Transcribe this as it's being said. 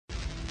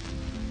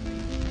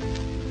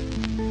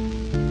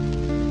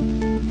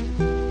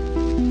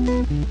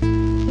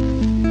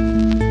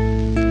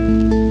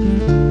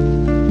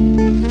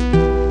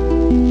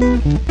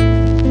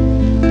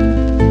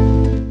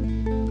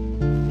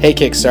Hey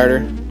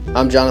Kickstarter,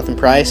 I'm Jonathan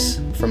Price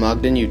from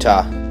Ogden,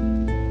 Utah.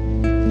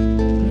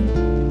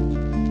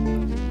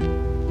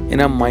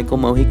 And I'm Michael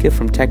Mojica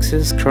from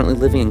Texas, currently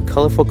living in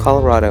colorful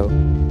Colorado.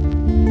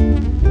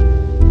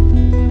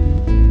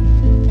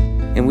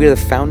 And we are the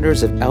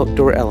founders of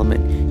Outdoor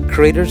Element,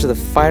 creators of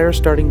the fire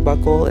starting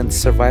buckle and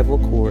survival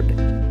cord.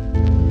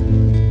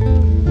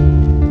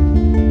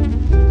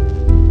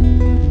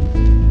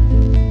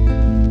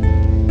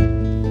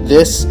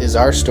 This is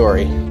our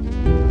story.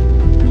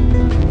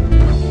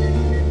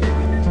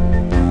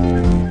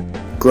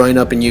 Growing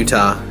up in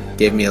Utah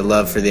gave me a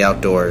love for the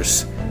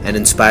outdoors and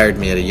inspired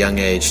me at a young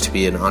age to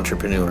be an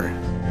entrepreneur.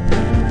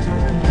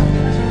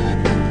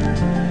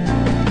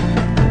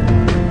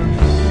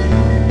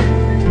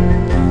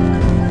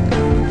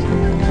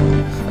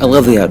 I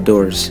love the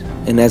outdoors,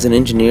 and as an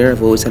engineer,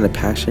 I've always had a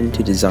passion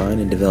to design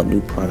and develop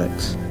new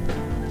products.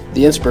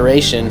 The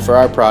inspiration for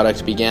our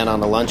product began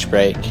on a lunch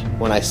break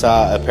when I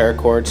saw a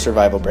paracord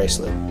survival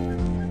bracelet.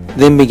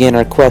 Then began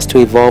our quest to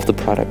evolve the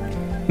product,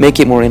 make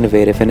it more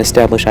innovative, and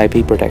establish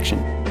IP protection.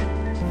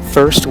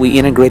 First, we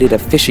integrated a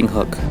fishing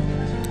hook.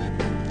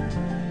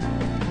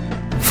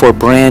 For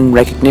brand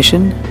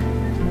recognition,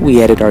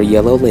 we added our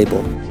yellow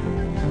label.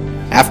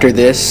 After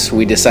this,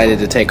 we decided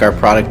to take our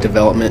product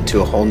development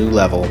to a whole new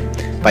level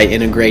by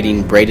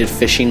integrating braided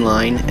fishing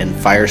line and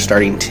fire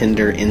starting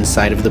tinder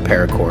inside of the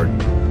paracord.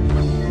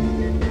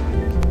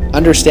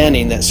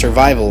 Understanding that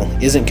survival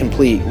isn't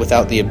complete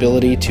without the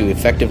ability to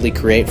effectively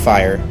create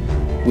fire,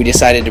 we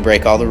decided to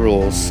break all the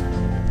rules,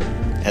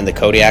 and the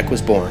KODIAK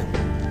was born.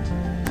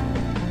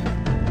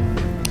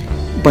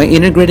 By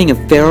integrating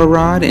a ferro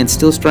rod and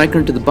steel striker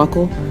into the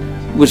buckle,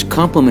 which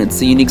complements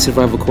the unique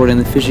survival cord and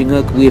the fishing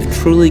hook, we have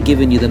truly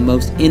given you the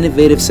most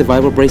innovative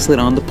survival bracelet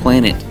on the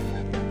planet.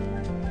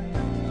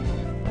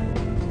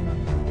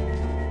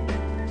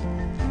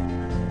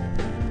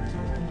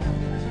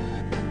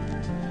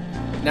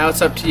 Now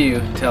it's up to you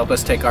to help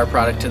us take our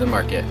product to the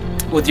market.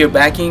 With your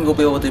backing, we'll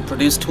be able to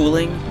produce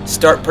tooling,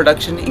 start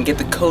production, and get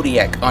the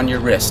KODIAK on your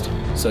wrist.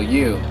 So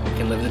you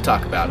can live to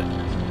talk about it.